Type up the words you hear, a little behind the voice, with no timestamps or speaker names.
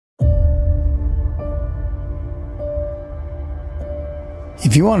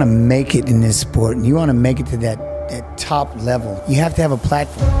If you want to make it in this sport and you want to make it to that top level, you have to have a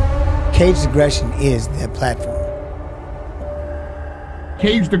platform. Caged Aggression is that platform.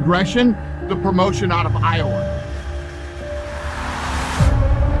 Caged Aggression, the promotion out of Iowa.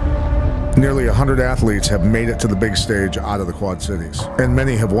 Nearly 100 athletes have made it to the big stage out of the Quad Cities, and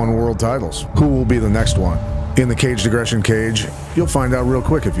many have won world titles. Who will be the next one? In the Caged Aggression cage, you'll find out real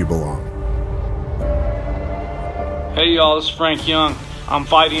quick if you belong. Hey y'all, this is Frank Young. I'm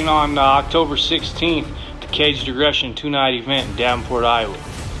fighting on October 16th, the Caged Aggression 2-night event in Davenport, Iowa.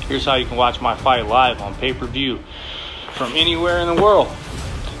 Here's how you can watch my fight live on pay-per-view from anywhere in the world.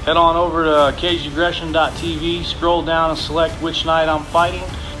 Head on over to cagedaggression.tv, scroll down and select which night I'm fighting,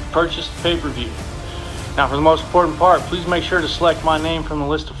 purchase the pay-per-view. Now for the most important part, please make sure to select my name from the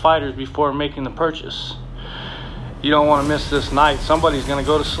list of fighters before making the purchase. You don't want to miss this night. Somebody's going to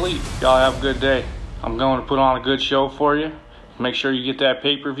go to sleep. Y'all have a good day. I'm going to put on a good show for you. Make sure you get that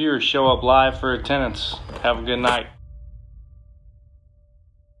pay-per-view or show up live for attendance. Have a good night.